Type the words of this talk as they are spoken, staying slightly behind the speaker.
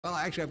Well,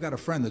 actually, I've got a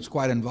friend that's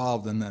quite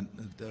involved in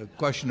the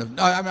question of.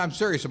 No, I'm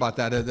serious about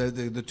that.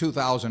 The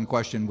 2000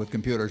 question with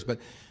computers, but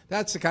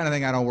that's the kind of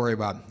thing I don't worry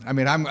about. I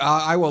mean,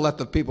 I will let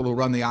the people who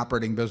run the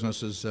operating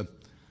businesses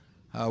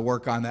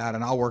work on that,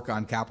 and I'll work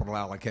on capital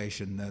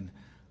allocation. And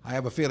I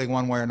have a feeling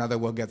one way or another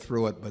we'll get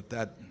through it. But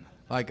that,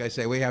 like I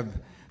say, there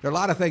are a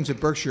lot of things at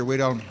Berkshire we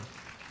don't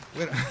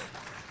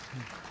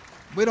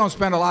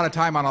spend a lot of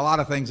time on a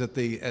lot of things at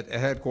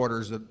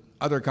headquarters that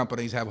other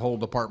companies have whole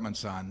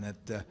departments on.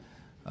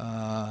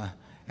 And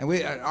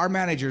our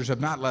managers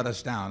have not let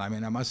us down. I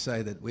mean, I must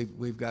say that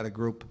we've got a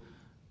group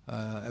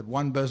at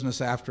one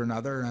business after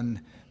another,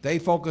 and they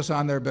focus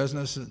on their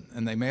business,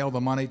 and they mail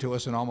the money to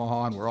us in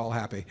Omaha, and we're all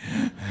happy.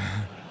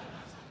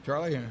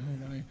 Charlie?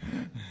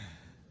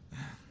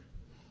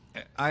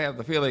 I have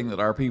the feeling that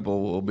our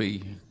people will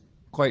be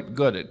quite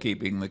good at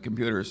keeping the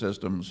computer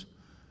systems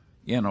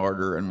in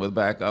order and with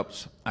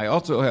backups. I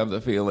also have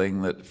the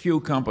feeling that few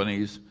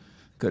companies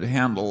could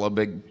handle a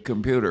big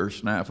computer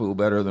snafu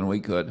better than we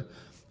could.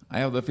 I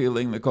have the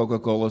feeling the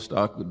Coca-Cola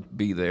stock would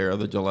be there,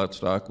 the Gillette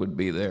stock would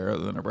be there,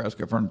 the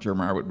Nebraska Furniture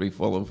Mart would be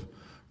full of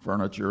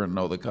furniture and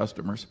know the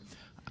customers.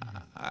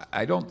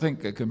 I don't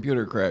think a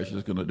computer crash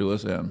is going to do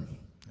us in.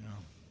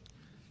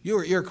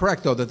 Yeah. You're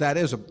correct, though, that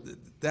is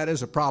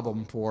a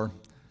problem for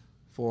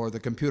the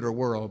computer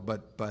world.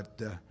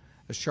 But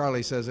as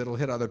Charlie says, it'll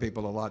hit other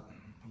people a lot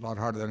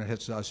harder than it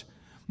hits us.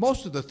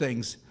 Most of the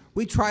things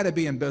we try to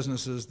be in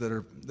businesses that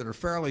are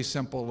fairly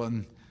simple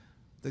and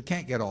that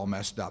can't get all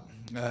messed up.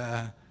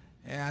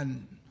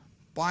 And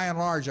by and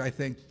large, I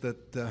think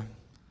that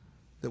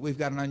we've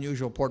got an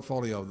unusual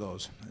portfolio of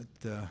those.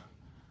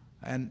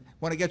 And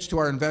when it gets to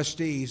our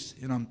investees,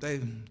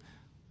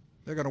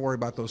 they're going to worry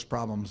about those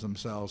problems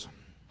themselves.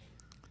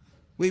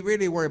 We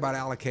really worry about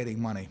allocating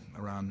money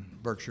around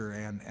Berkshire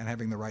and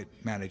having the right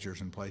managers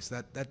in place.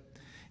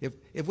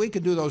 If we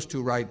can do those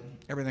two right,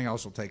 everything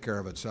else will take care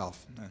of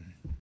itself. And